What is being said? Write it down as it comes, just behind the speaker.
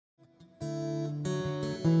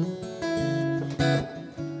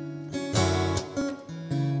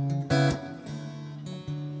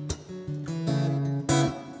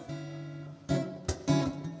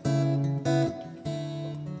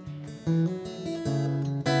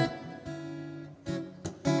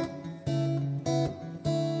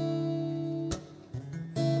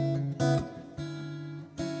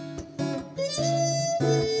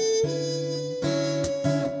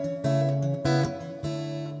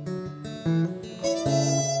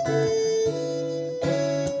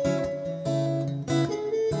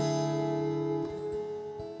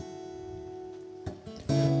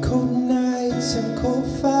Cold nights and cold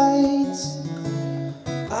fights,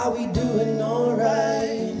 are we doing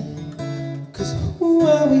alright? 'Cause who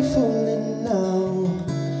are we fooling now?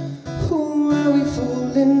 Who are we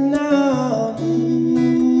fooling now?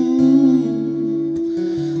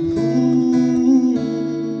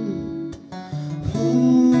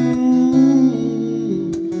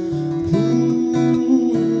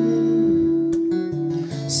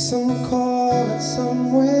 Some call it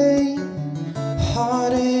some way,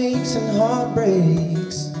 heartaches and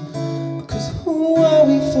heartbreaks. 'Cause who are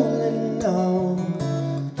we fooling now?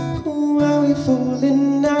 Who are we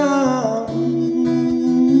fooling now?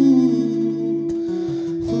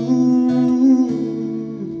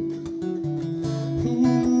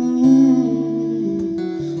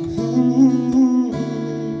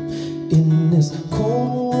 In this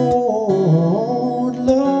cold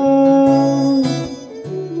love,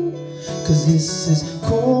 'cause this is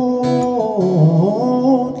cold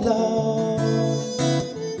love.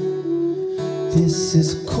 This is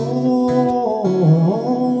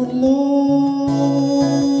cold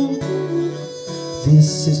love.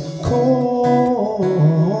 This is cold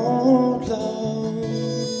love.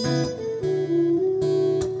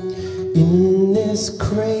 In this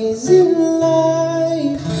crazy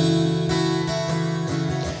life,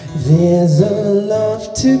 there's a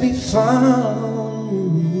love to be found.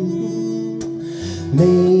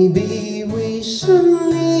 Maybe we should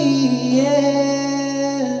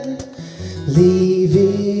leave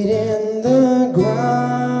it in the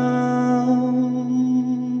ground.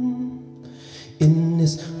 In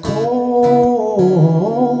this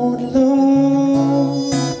cold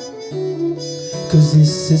love, 'cause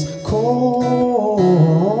this is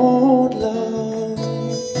cold love.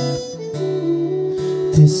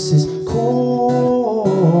 This is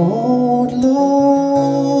cold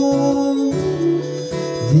love.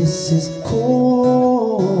 This is cold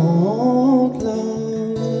love.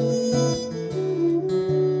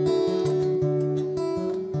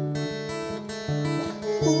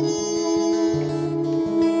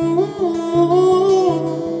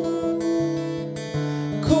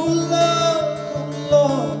 Cold love, cold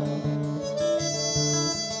love.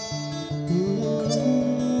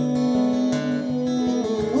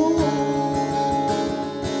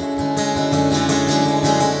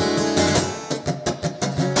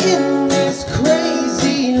 In this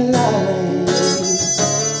crazy life,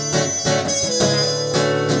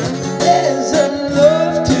 there's a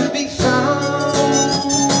love to be found.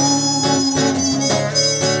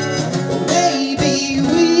 Maybe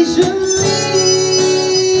we should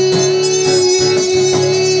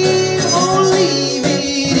leave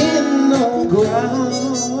it in the ground.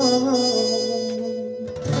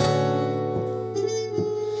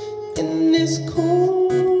 In this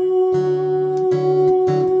cold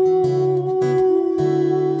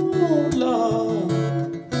love,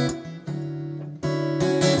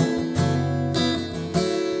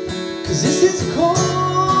 'cause this is cold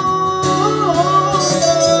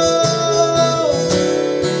love.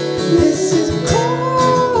 This is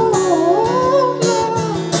cold love.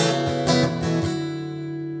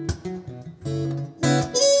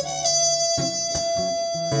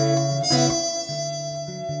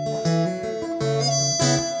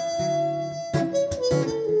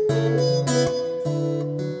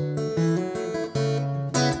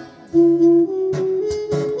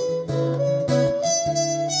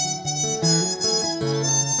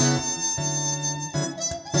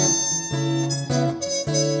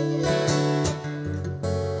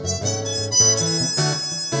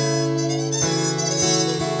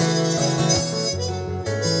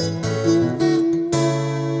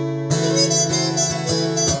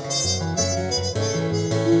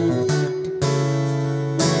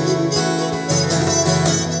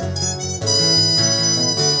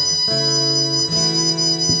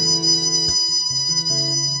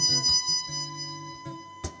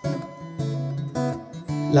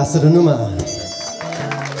 Letzte Nummer.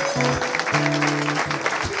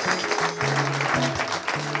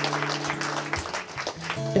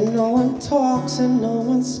 And no one talks and no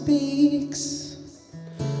one speaks,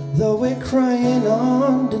 though we're crying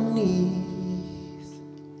underneath.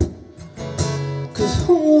 'Cause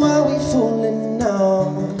who are we fooling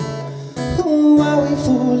now? Who are we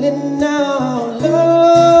fooling now?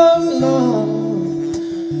 Love, love,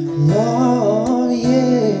 love,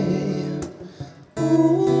 yeah.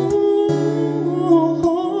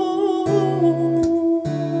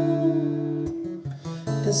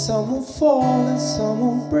 And some will fall and some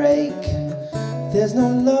will break. There's there's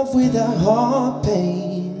no love without heart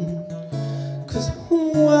pain. 'Cause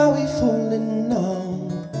who are we fooling now?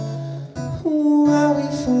 Who are we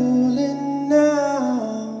fooling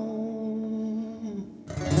now?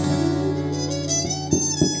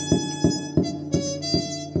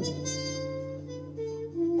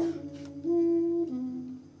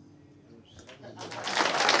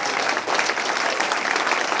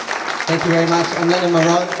 Thank you very much. I'm Lenin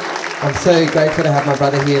Marron. I'm so grateful to have my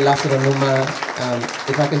brother here, Lasser and Luma.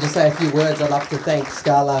 If I can just say a few words, I'd love to thank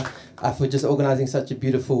SCALA for just organising such a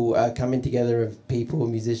beautiful coming together of people,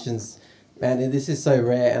 musicians. Man, this is so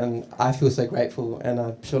rare, and I feel so grateful, and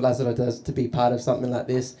I'm sure Lazaro does, to be part of something like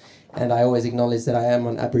this. And I always acknowledge that I am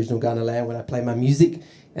on Aboriginal Ghana land when I play my music,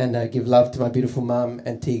 and give love to my beautiful mum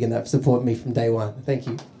and Tegan that have supported me from day one. Thank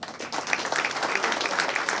you.